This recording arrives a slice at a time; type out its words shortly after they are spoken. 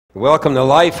Welcome to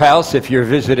LifeHouse. If you're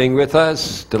visiting with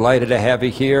us, delighted to have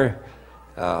you here.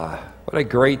 What a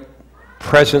great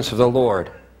presence of the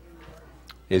Lord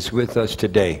is with us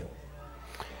today.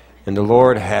 And the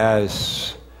Lord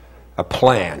has a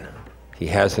plan. He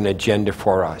has an agenda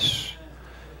for us.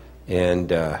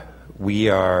 And we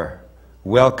are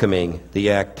welcoming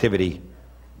the activity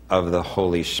of the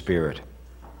Holy Spirit.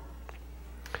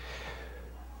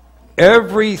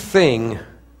 Everything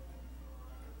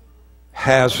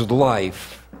has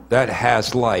life, that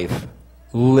has life,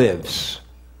 lives.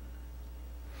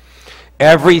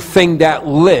 Everything that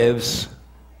lives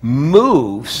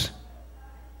moves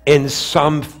in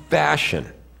some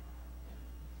fashion.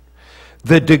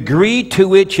 The degree to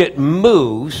which it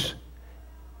moves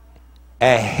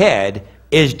ahead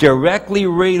is directly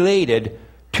related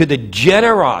to the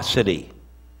generosity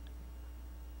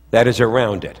that is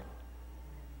around it.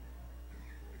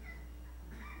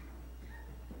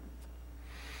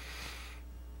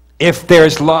 If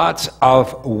there's lots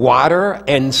of water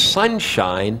and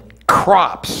sunshine,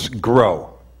 crops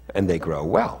grow, and they grow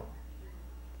well.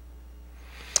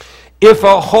 If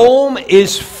a home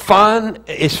is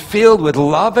filled with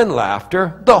love and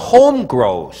laughter, the home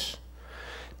grows.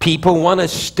 People want to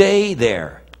stay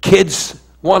there. Kids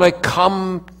want to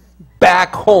come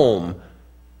back home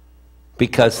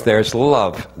because there's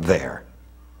love there.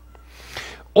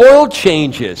 Oil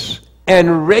changes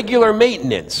and regular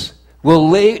maintenance will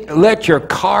let your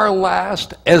car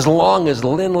last as long as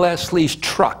Lynn Leslie's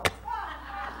truck.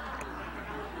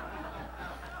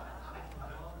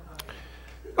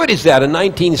 What is that, a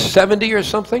 1970 or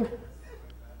something?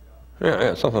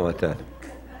 Yeah, something like that.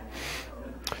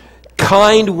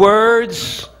 Kind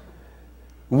words,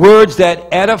 words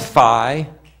that edify,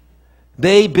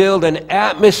 they build an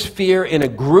atmosphere in a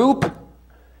group,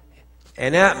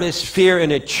 an atmosphere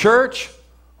in a church,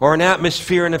 or an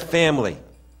atmosphere in a family.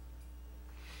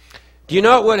 Do you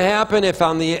know what would happen if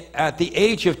at the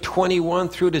age of 21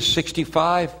 through to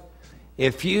 65,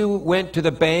 if you went to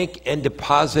the bank and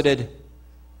deposited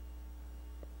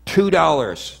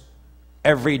 $2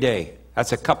 every day?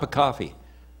 That's a cup of coffee.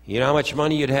 You know how much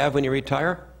money you'd have when you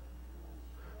retire?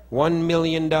 $1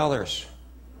 million.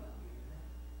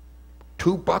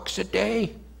 $2 a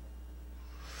day.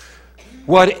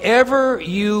 Whatever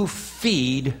you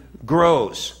feed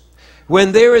grows.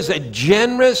 When there is a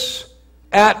generous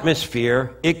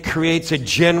atmosphere, it creates a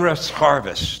generous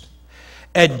harvest.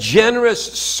 A generous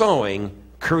sowing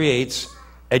creates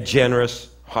a generous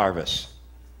harvest.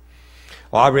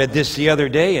 Well, I read this the other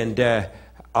day, and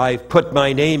I've put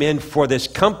my name in for this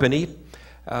company.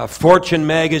 Fortune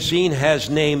magazine has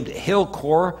named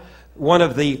Hillcore one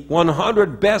of the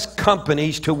 100 best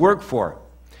companies to work for.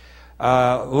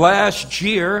 Last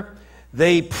year,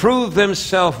 they proved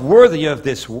themselves worthy of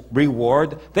this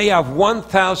reward. They have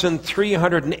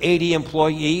 1,380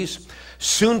 employees,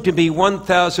 soon to be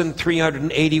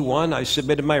 1,381. I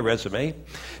submitted my resume.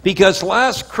 Because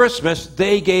last Christmas,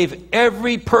 they gave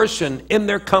every person in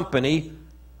their company,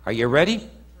 are you ready?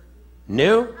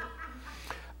 New?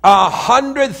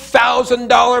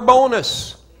 $100,000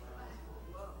 bonus.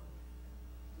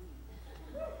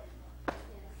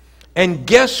 And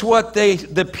guess what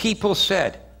the people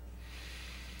said?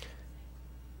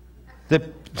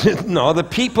 The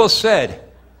people said,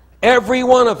 every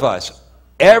one of us,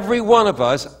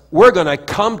 we're going to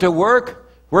come to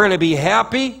work, we're going to be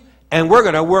happy, and we're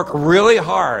going to work really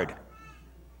hard.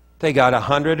 They got a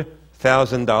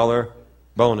 $100,000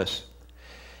 bonus.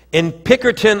 In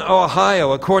Pickerton,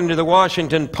 Ohio, according to the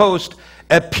Washington Post,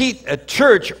 a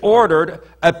church ordered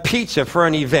a pizza for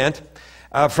an event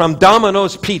from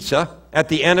Domino's Pizza at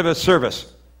the end of a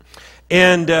service.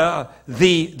 And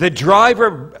the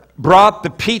driver brought the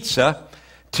pizza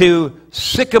to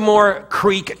Sycamore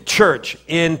Creek Church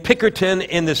in Pickerton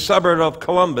in the suburb of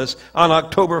Columbus on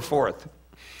October 4th.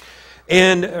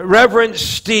 And Reverend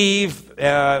Steve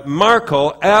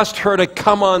Markle asked her to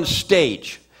come on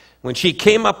stage. When she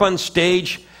came up on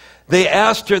stage, they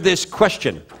asked her this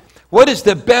question: what is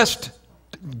the best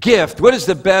gift, what is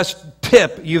the best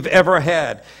tip you've ever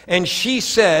had? And she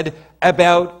said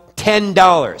about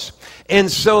 $10.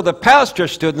 And so the pastor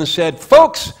stood and said,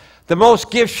 folks, the most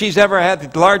gift she's ever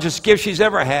had, the largest gift she's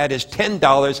ever had is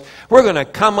 $10. We're going to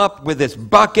come up with this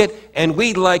bucket, and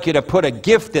we'd like you to put a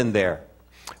gift in there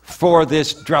for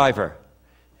this driver.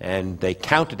 And they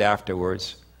counted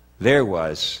afterwards. There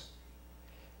was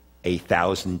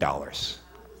 $1,000.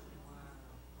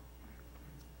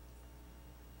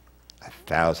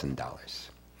 $1,000.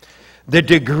 The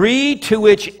degree to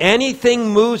which anything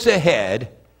moves ahead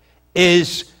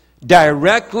is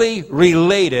directly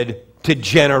related to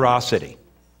generosity.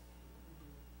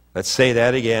 Let's say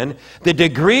that again. The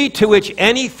degree to which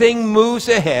anything moves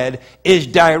ahead is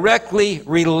directly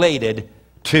related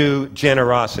to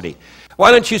generosity.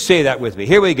 Why don't you say that with me?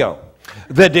 Here we go.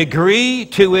 The degree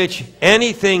to which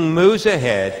anything moves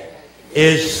ahead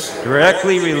is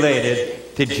directly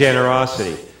related to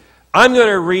generosity. I'm going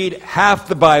to read half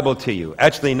the Bible to you.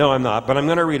 Actually, no, I'm not, but I'm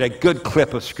going to read a good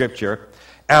clip of Scripture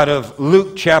out of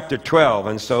Luke chapter 12.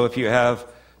 And so if you have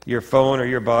your phone or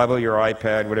your Bible, your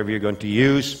iPad, whatever you're going to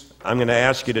use, I'm going to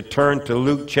ask you to turn to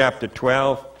Luke chapter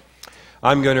 12.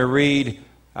 I'm going to read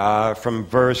from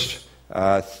verse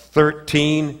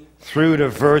 13 through to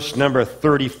verse number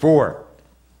 34.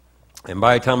 And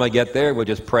by the time I get there, we'll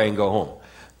just pray and go home.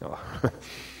 No.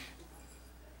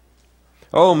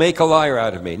 Oh, make a liar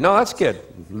out of me. No, that's good.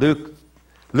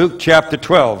 Luke chapter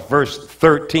 12, verse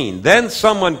 13. Then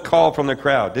someone called from the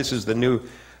crowd. This is the New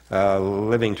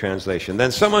Living Translation.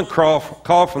 Then someone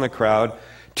called from the crowd,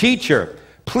 "Teacher,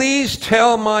 please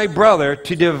tell my brother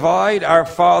to divide our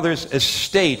father's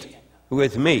estate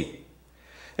with me."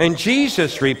 And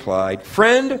Jesus replied,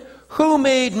 "Friend, who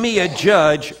made me a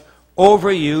judge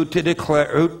over you to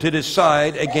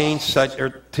decide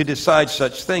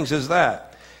such things as that?"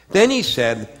 Then he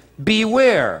said,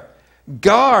 "Beware,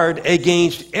 guard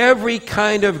against every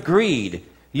kind of greed.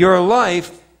 Your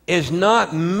life is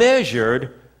not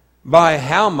measured by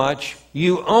how much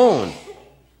you own."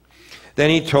 Then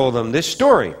he told them this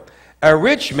story. A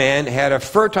rich man had a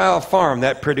fertile farm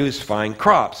that produced fine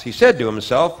crops. He said to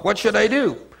himself, "What should I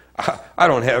do? I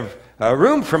don't have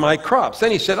room for my crops."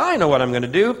 Then he said, "I know what I'm going to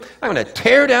do. I'm going to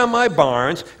tear down my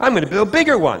barns. I'm going to build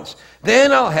bigger ones.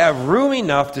 Then I'll have room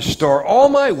enough to store all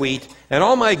my wheat and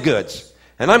all my goods.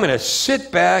 And I'm going to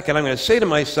sit back and I'm going to say to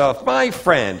myself, 'My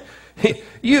friend,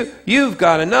 you've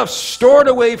got enough stored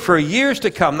away for years to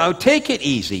come. Now take it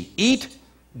easy. Eat,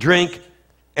 drink,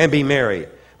 and be merry.'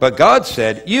 But God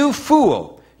said, 'You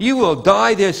fool, you will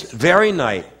die this very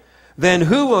night. Then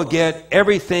who will get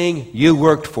everything you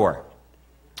worked for?'"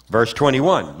 Verse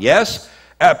 21, "Yes,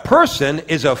 a person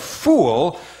is a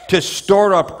fool to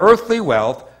store up earthly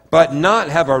wealth, but not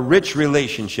have a rich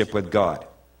relationship with God."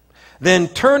 Then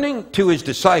turning to his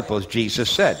disciples, Jesus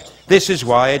said, "This is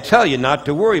why I tell you not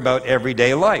to worry about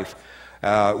everyday life,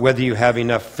 whether you have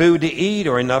enough food to eat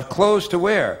or enough clothes to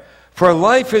wear. For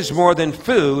life is more than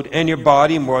food, and your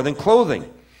body more than clothing.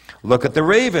 Look at the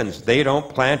ravens. They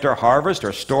don't plant or harvest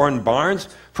or store in barns,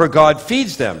 for God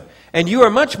feeds them. And you are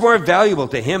much more valuable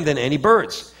to him than any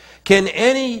birds.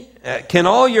 Can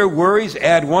all your worries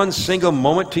add one single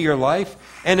moment to your life?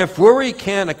 And if worry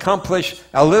can accomplish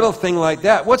a little thing like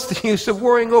that, what's the use of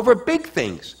worrying over big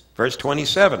things?" Verse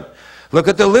 27, "Look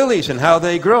at the lilies and how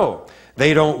they grow.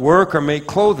 They don't work or make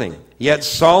clothing. Yet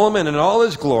Solomon in all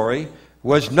his glory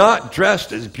was not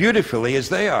dressed as beautifully as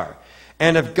they are.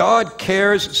 And if God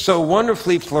cares so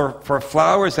wonderfully for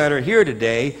flowers that are here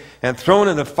today and thrown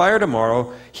in the fire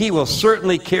tomorrow, he will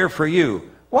certainly care for you.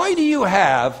 Why do you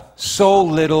have so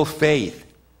little faith?"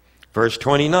 Verse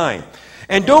 29,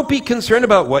 "And don't be concerned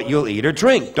about what you'll eat or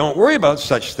drink. Don't worry about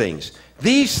such things.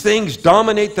 These things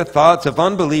dominate the thoughts of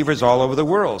unbelievers all over the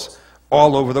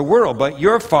world. But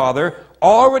your Father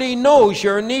already knows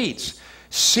your needs.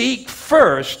 Seek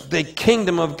first the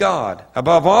kingdom of God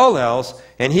above all else,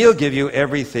 and he'll give you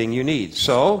everything you need.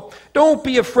 So don't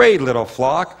be afraid, little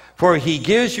flock, for it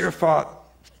gives your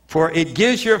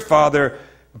Father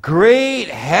great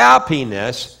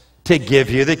happiness to give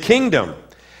you the kingdom.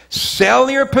 Sell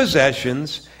your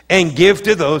possessions and give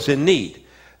to those in need.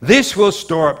 This will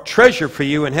store up treasure for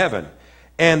you in heaven.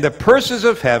 And the purses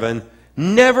of heaven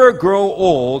never grow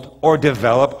old or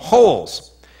develop holes.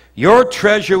 Your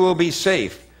treasure will be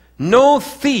safe. No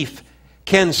thief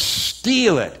can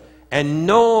steal it, and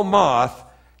no moth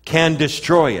can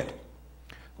destroy it.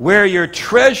 Where your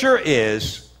treasure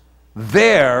is,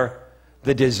 there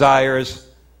the desires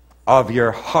of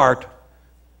your heart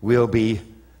will be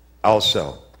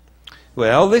also."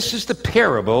 Well, this is the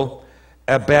parable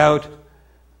about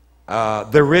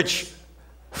the rich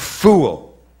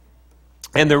fool.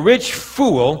 And the rich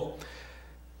fool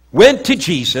went to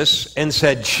Jesus and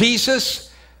said, "Jesus,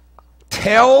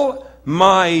 tell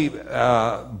my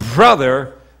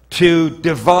brother to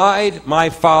divide my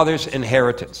father's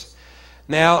inheritance."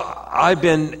 Now, I've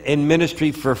been in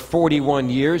ministry for 41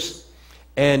 years,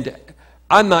 and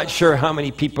I'm not sure how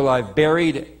many people I've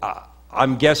buried.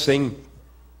 I'm guessing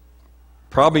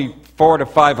probably 400 to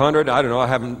 500. I don't know. I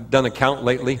haven't done a count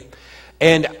lately.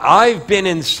 And I've been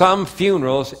in some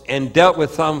funerals and dealt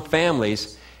with some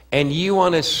families, and you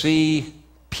want to see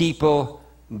people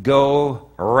go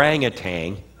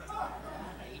orangutan,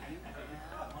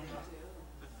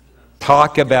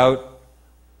 talk about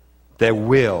their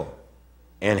will,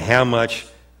 and how much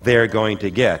they're going to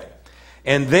get.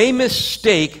 And they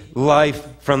mistake life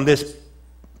from this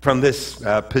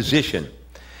position.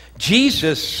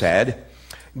 Jesus said,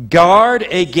 guard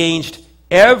against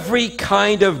every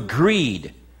kind of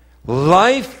greed.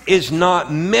 Life is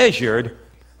not measured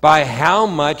by how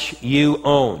much you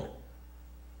own.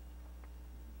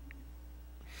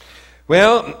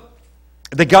 Well,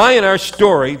 the guy in our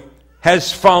story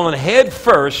has fallen head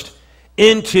first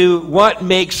into what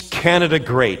makes Canada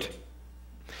great.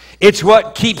 It's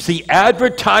what keeps the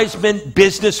advertisement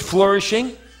business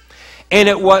flourishing, and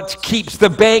it's what keeps the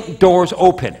bank doors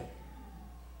open.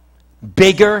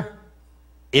 Bigger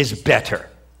is better.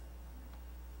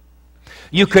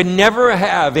 You could never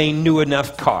have a new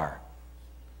enough car.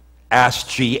 Ask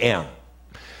GM.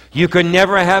 You could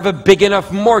never have a big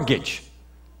enough mortgage.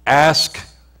 Ask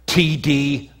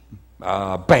TD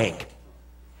Bank.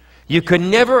 You could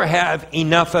never have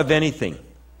enough of anything.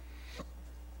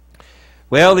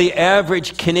 Well, the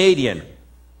average Canadian,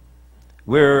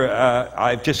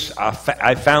 I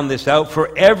found this out,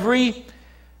 for every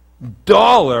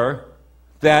dollar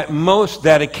that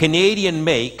a Canadian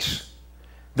makes,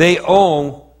 they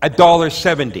owe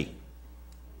 $1.70.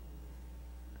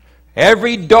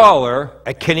 Every dollar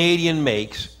a Canadian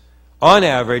makes, on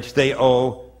average, they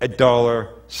owe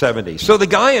 $1.70. So the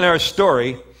guy in our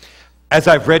story, as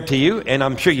I've read to you, and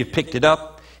I'm sure you've picked it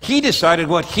up, he decided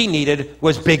what he needed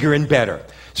was bigger and better.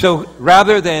 So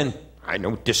rather than,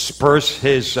 disperse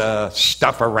his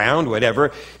stuff around,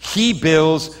 whatever, he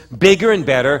builds bigger and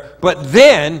better, but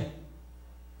then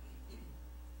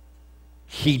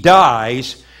he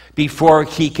dies before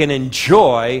he can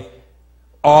enjoy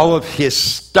all of his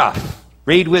stuff.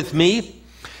 Read with me.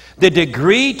 The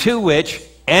degree to which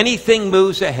anything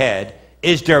moves ahead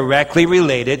is directly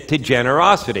related to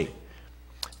generosity.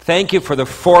 Thank you for the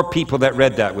 4 people that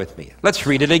read that with me. Let's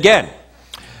read it again.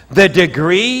 The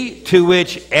degree to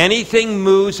which anything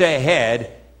moves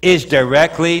ahead is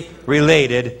directly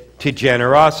related to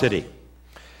generosity.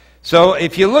 So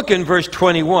if you look in verse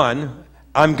 21,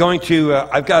 I've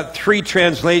got 3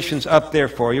 translations up there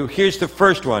for you. Here's the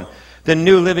first one, the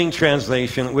New Living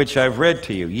Translation, which I've read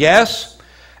to you. Yes,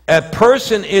 a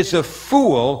person is a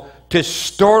fool to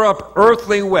store up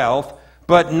earthly wealth,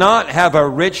 but not have a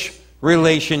rich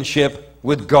relationship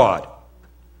with God.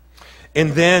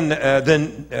 And then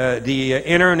the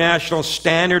International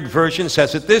Standard Version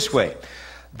says it this way.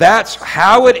 That's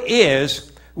how it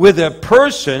is with a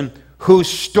person who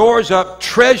stores up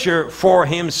treasure for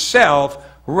himself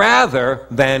rather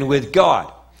than with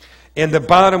God. And the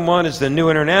bottom one is the New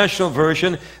International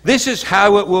Version. This is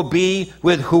how it will be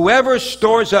with whoever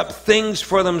stores up things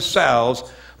for themselves,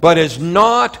 but is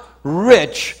not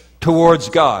rich towards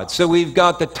God. So we've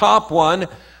got the top one,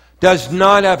 does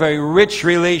not have a rich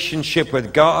relationship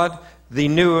with God. The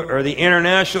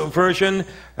International Version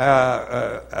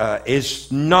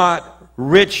is not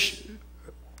rich,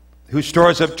 who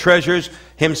stores up treasures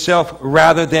himself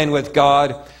rather than with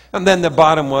God. And then the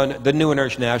bottom one, the New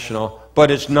International, but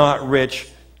is not rich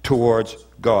towards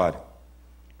God.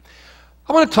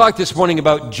 I want to talk this morning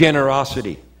about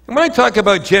generosity. And when I talk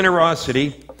about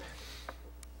generosity,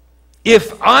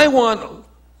 if I want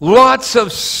lots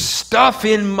of stuff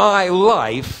in my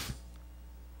life,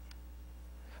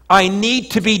 I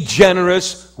need to be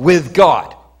generous with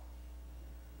God.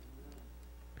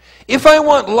 If I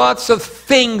want lots of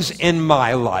things in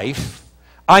my life,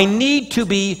 I need to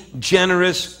be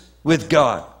generous with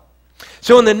God.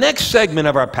 So in the next segment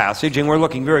of our passage, and we're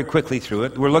looking very quickly through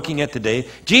it, we're looking at today,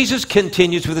 Jesus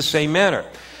continues with the same manner.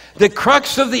 The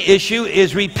crux of the issue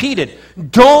is repeated.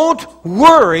 Don't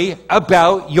worry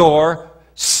about your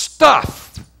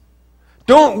stuff.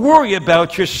 Don't worry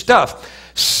about your stuff.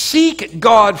 Seek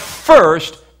God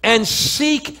first and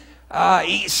seek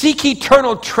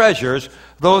eternal treasures.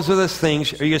 Those are the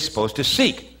things you're supposed to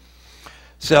seek.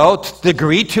 So the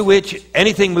degree to which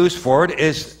anything moves forward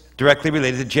is directly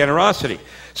related to generosity.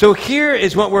 So here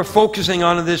is what we're focusing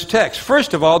on in this text.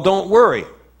 First of all, don't worry.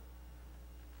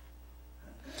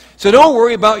 So don't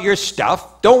worry about your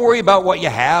stuff. Don't worry about what you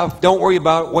have. Don't worry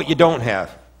about what you don't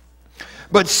have.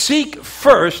 But seek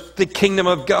first the kingdom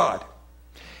of God.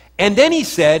 And then he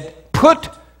said, put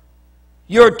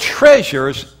your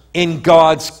treasures in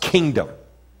God's kingdom.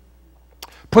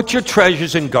 Put your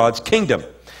treasures in God's kingdom.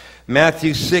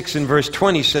 Matthew 6 and verse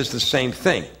 20 says the same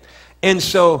thing. And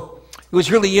so it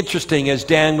was really interesting as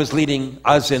Dan was leading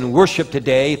us in worship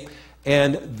today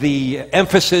and the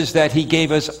emphasis that he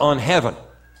gave us on heaven.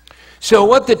 So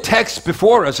what the text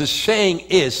before us is saying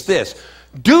is this: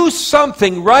 do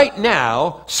something right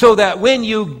now so that when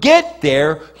you get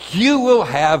there, you will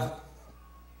have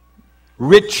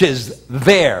riches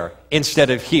there instead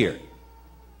of here.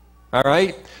 All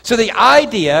right? So the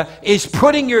idea is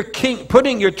putting your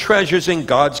treasures in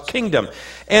God's kingdom.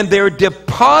 And they're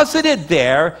deposited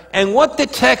there. And what the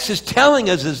text is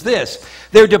telling us is this.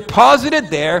 They're deposited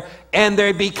there and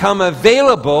they become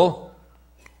available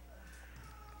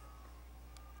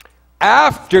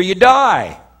after you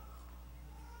die.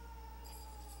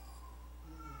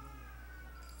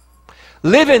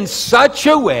 Live in such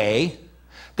a way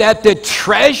that the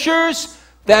treasures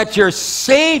that you're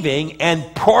saving and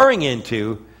pouring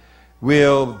into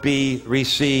will be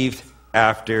received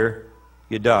after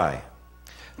you die.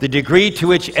 The degree to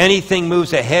which anything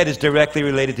moves ahead is directly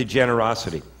related to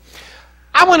generosity.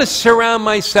 I want to surround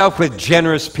myself with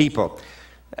generous people.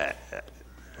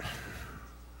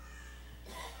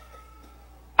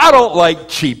 I don't like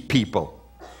cheap people.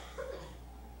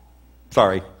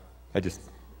 Sorry, I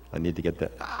need to get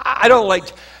that. I don't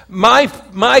like,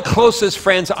 my closest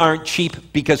friends aren't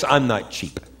cheap because I'm not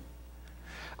cheap.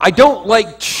 I don't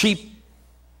like cheap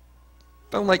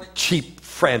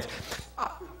friends.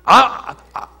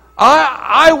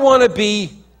 I want to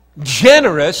be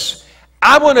generous.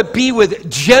 I want to be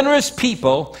with generous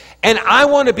people, and I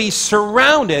want to be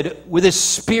surrounded with a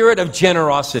spirit of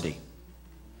generosity.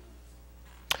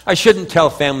 I shouldn't tell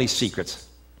family secrets,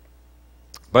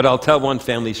 but I'll tell one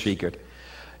family secret.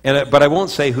 But I won't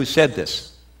say who said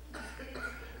this,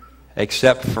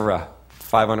 except for a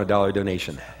 $500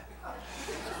 donation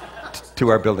to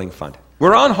our building fund.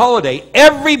 We're on holiday.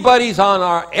 Everybody's on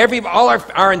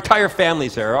our entire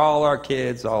family's there. All our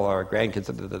kids, all our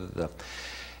grandkids.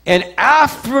 And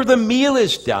after the meal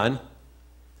is done,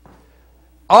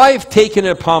 I've taken it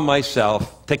upon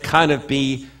myself to kind of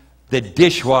be the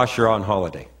dishwasher on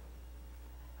holiday.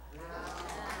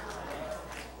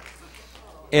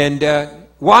 And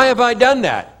why have I done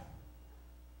that?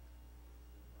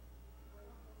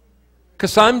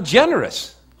 Because I'm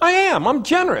generous. I am. I'm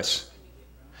generous.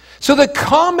 So the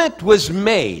comment was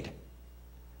made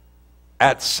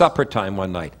at supper time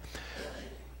one night.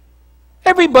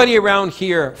 Everybody around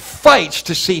here fights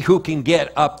to see who can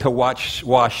get up to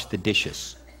wash the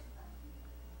dishes.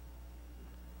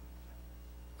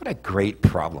 What a great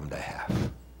problem to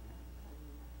have.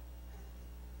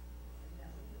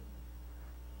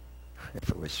 If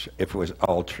it was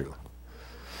all true.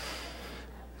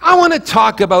 I want to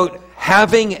talk about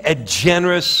having a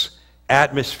generous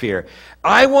atmosphere.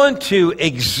 I want to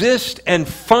exist and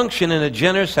function in a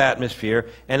generous atmosphere,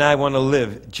 and I want to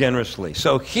live generously.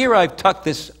 So here I've tucked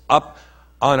this up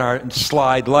on our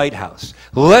slide, LifeHouse.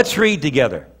 Let's read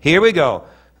together. Here we go.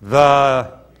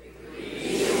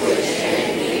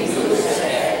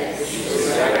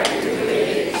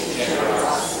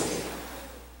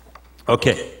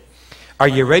 Okay. Are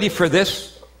you ready for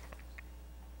this?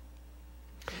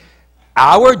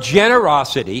 Our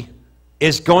generosity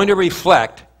is going to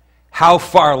reflect how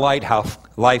far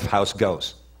LifeHouse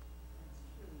goes.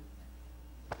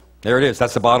 There it is.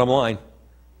 That's the bottom line.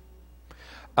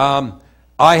 I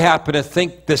happen to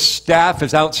think the staff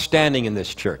is outstanding in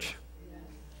this church.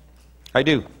 I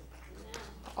do.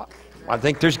 I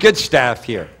think there's good staff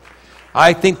here.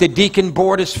 I think the deacon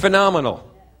board is phenomenal.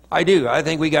 I do. I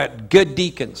think we got good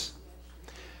deacons.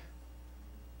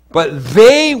 But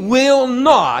they will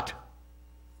not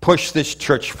push this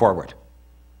church forward.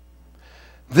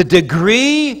 The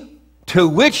degree to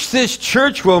which this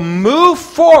church will move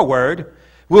forward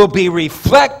will be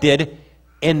reflected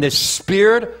in the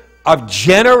spirit of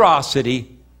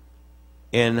generosity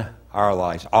in our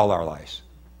lives, all our lives.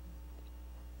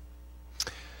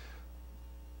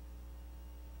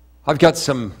 I've got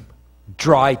some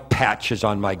dry patches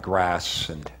on my grass,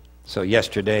 and so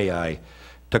yesterday I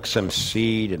took some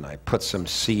seed and I put some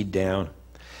seed down,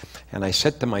 and I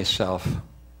said to myself,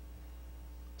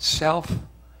 self,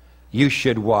 you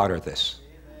should water this.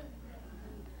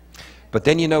 But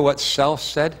then you know what self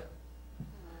said?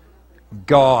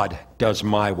 God does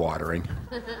my watering.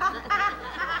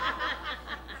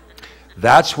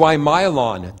 That's why my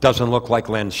lawn doesn't look like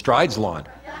Len Stride's lawn.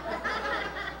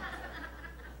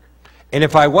 And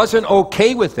if I wasn't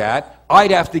okay with that,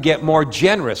 I'd have to get more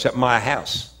generous at my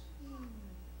house.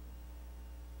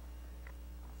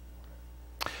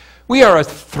 We are a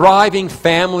thriving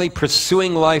family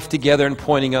pursuing life together and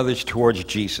pointing others towards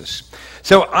Jesus.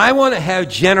 So I want to have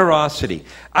generosity.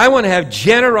 I want to have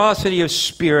generosity of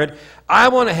spirit. I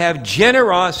want to have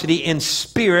generosity in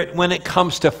spirit when it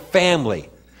comes to family.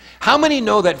 How many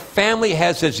know that family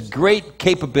has this great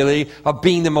capability of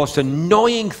being the most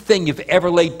annoying thing you've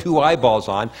ever laid two eyeballs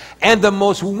on and the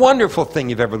most wonderful thing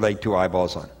you've ever laid two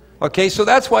eyeballs on? Okay, so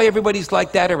that's why everybody's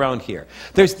like that around here.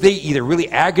 They either really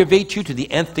aggravate you to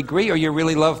the nth degree or you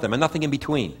really love them and nothing in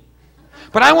between.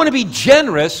 But I want to be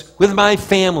generous with my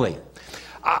family.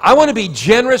 I want to be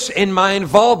generous in my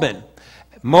involvement,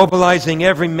 mobilizing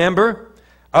every member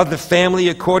of the family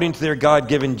according to their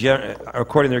God-given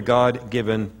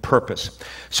purpose.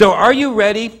 So are you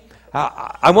ready?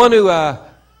 I want to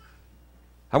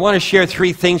share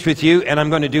 3 things with you, and I'm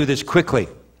going to do this quickly.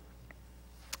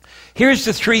 Here's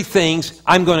the 3 things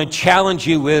I'm going to challenge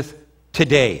you with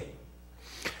today.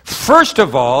 First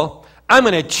of all, I'm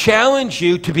going to challenge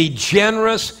you to be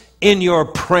generous in your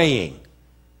praying.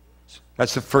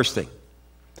 That's the first thing.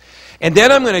 And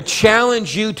then I'm going to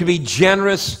challenge you to be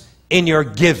generous in your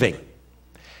giving.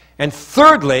 And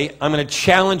thirdly, I'm going to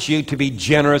challenge you to be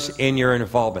generous in your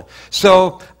involvement.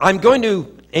 So I'm going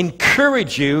to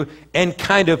encourage you and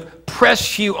kind of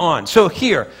press you on. So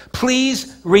here,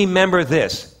 please remember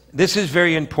this. This is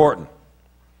very important.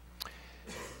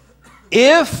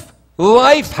 If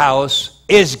LifeHouse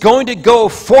is going to go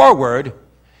forward,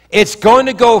 it's going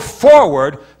to go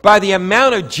forward by the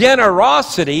amount of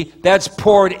generosity that's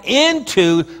poured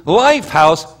into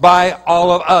LifeHouse by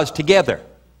all of us together.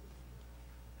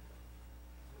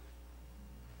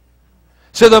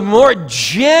 So the more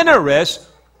generous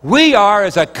we are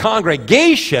as a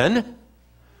congregation,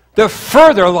 the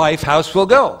further LifeHouse will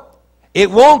go. It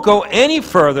won't go any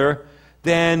further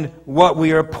than what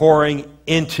we are pouring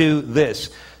into this.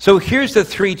 So here's the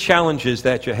 3 challenges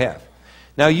that you have.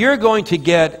 Now you're going to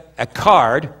get a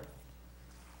card,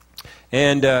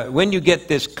 and when you get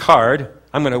this card,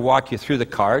 I'm going to walk you through the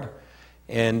card,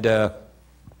 and the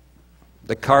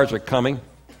cards are coming.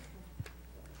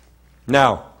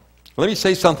 Now, let me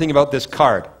say something about this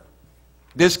card.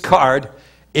 This card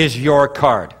is your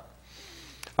card.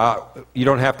 You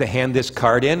don't have to hand this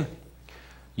card in.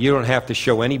 You don't have to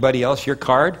show anybody else your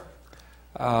card.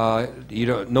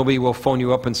 Nobody will phone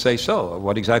you up and say, so,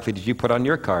 what exactly did you put on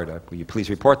your card? Will you please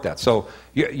report that? So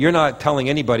you're not telling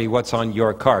anybody what's on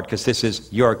your card, because this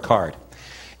is your card.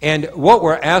 And what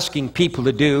we're asking people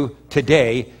to do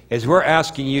today is we're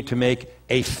asking you to make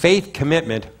a faith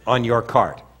commitment on your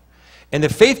card. And the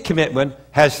faith commitment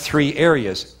has 3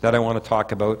 areas that I want to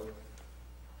talk about,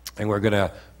 and we're going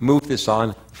to move this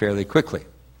on fairly quickly. It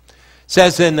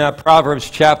says in Proverbs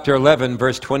chapter 11,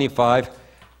 verse 25,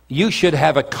 you should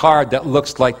have a card that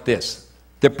looks like this.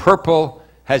 The purple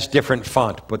has different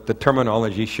font, but the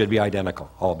terminology should be identical,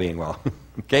 all being well.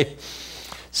 Okay?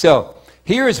 So,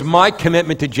 here is my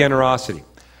commitment to generosity.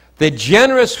 The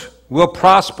generous will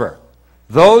prosper.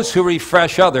 Those who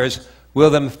refresh others will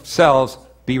themselves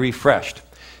be refreshed.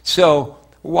 So,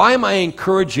 why am I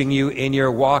encouraging you in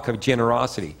your walk of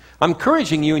generosity? I'm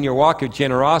encouraging you in your walk of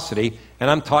generosity,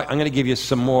 and I'm going to give you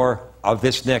some more of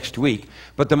this next week.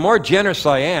 But the more generous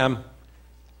I am,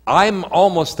 I'm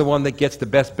almost the one that gets the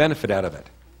best benefit out of it.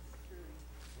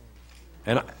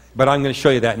 But I'm going to show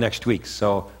you that next week,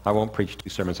 so I won't preach 2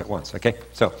 sermons at once, okay?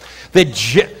 So, the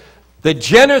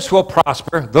generous will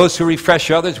prosper. Those who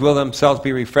refresh others will themselves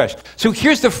be refreshed. So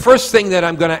here's the first thing that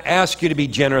I'm going to ask you to be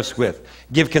generous with,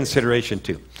 give consideration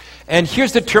to. And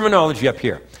here's the terminology up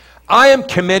here. I am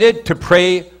committed to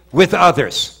pray with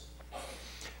others.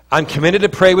 I'm committed to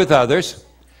pray with others.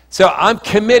 So I'm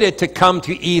committed to come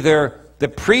to either the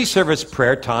pre-service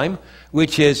prayer time,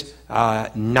 which is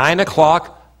 9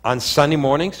 o'clock on Sunday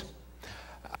mornings,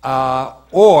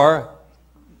 or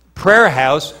prayer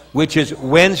house, which is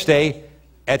Wednesday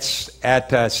at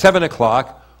 7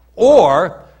 o'clock,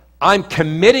 or I'm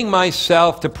committing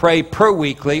myself to pray per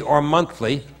weekly or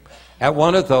monthly at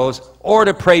one of those, or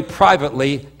to pray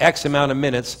privately X amount of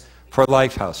minutes for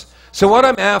LifeHouse. So what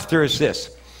I'm after is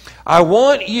this. I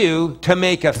want you to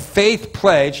make a faith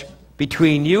pledge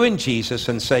between you and Jesus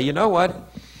and say, you know what?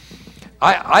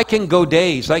 I can go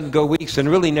days, I can go weeks and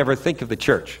really never think of the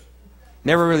church.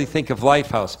 Never really think of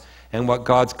LifeHouse and what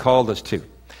God's called us to.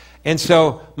 And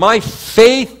so my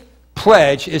faith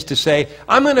pledge is to say,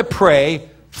 I'm going to pray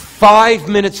 5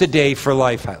 minutes a day for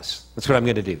LifeHouse. That's what I'm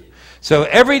going to do. So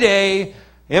every day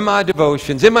in my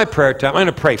devotions, in my prayer time, I'm going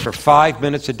to pray for 5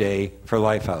 minutes a day for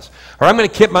LifeHouse. Or I'm going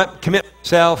to commit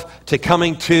myself to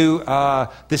coming to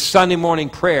this Sunday morning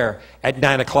prayer at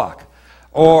 9 o'clock.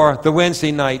 Or the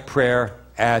Wednesday night prayer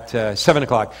at 7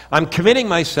 o'clock. I'm committing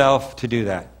myself to do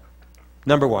that.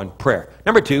 Number 1, prayer.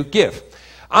 Number 2, give.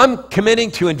 I'm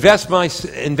committing to invest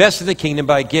in the kingdom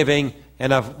by giving,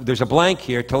 and there's a blank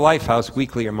here, to LifeHouse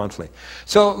weekly or monthly.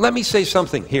 So let me say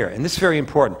something here, and this is very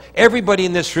important. Everybody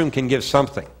in this room can give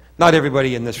something. Not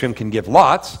everybody in this room can give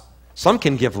lots. Some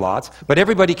can give lots, but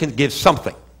everybody can give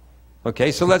something.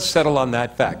 Okay, so let's settle on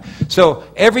that fact. So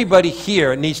everybody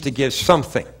here needs to give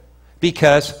something.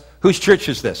 Because whose church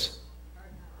is this?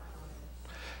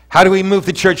 How do we move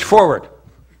the church forward?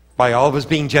 By all of us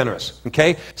being generous,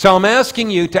 okay? So I'm asking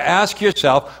you to ask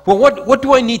yourself, well, what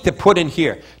do I need to put in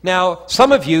here? Now,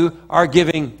 some of you are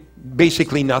giving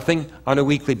basically nothing on a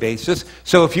weekly basis.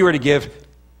 So if you were to give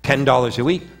 $10 a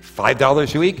week,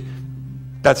 $5 a week,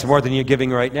 that's more than you're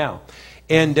giving right now.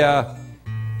 And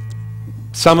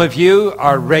some of you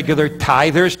are regular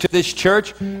tithers to this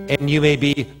church, and you may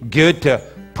be good to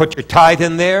put your tithe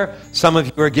in there. Some of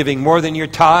you are giving more than your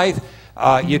tithe.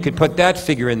 You could put that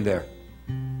figure in there.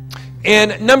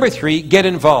 And number 3, get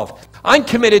involved. I'm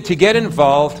committed to get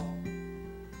involved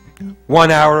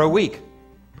 1 hour a week.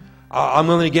 I'm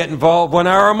willing to get involved 1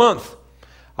 hour a month.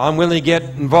 I'm willing to get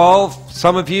involved.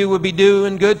 Some of you would be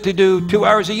doing good to do 2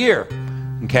 hours a year.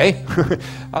 Okay?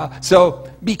 So,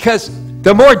 because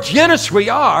the more generous we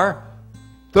are,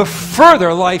 the further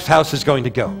LifeHouse is going to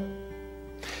go.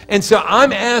 And so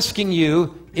I'm asking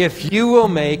you if you will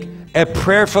make a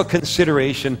prayerful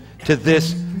consideration to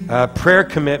this prayer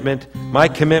commitment, my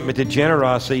commitment to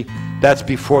generosity that's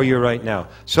before you right now.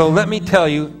 So let me tell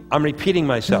you, I'm repeating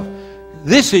myself.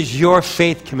 This is your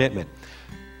faith commitment.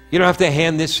 You don't have to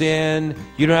hand this in.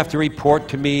 You don't have to report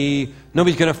to me.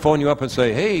 Nobody's going to phone you up and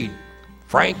say, hey,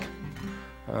 Frank,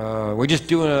 we're just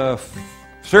doing a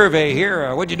survey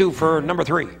here. What'd you do for number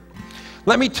 3?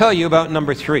 Let me tell you about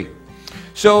number 3.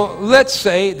 So let's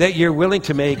say that you're willing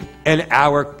to make an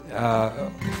hour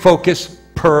focus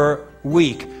per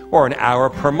week or an hour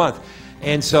per month.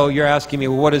 And so you're asking me,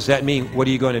 well, what does that mean? What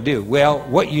are you going to do? Well,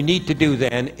 what you need to do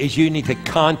then is you need to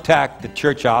contact the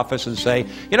church office and say,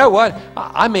 you know what?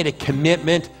 I made a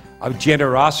commitment of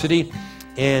generosity,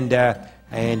 and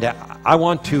I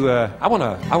want to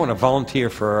volunteer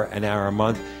for an hour a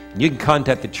month. And you can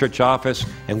contact the church office,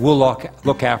 and we'll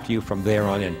look after you from there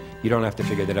on in. You don't have to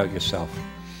figure that out yourself.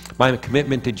 My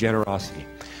commitment to generosity.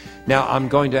 Now, I'm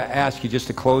going to ask you just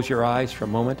to close your eyes for a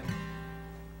moment.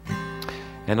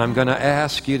 And I'm going to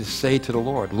ask you to say to the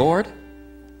Lord, Lord,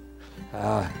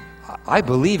 I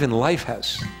believe in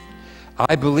LifeHouse.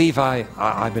 I believe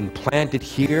I've been planted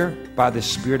here by the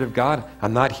Spirit of God.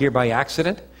 I'm not here by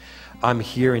accident. I'm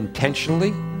here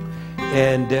intentionally.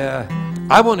 And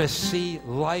I want to see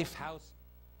LifeHouse.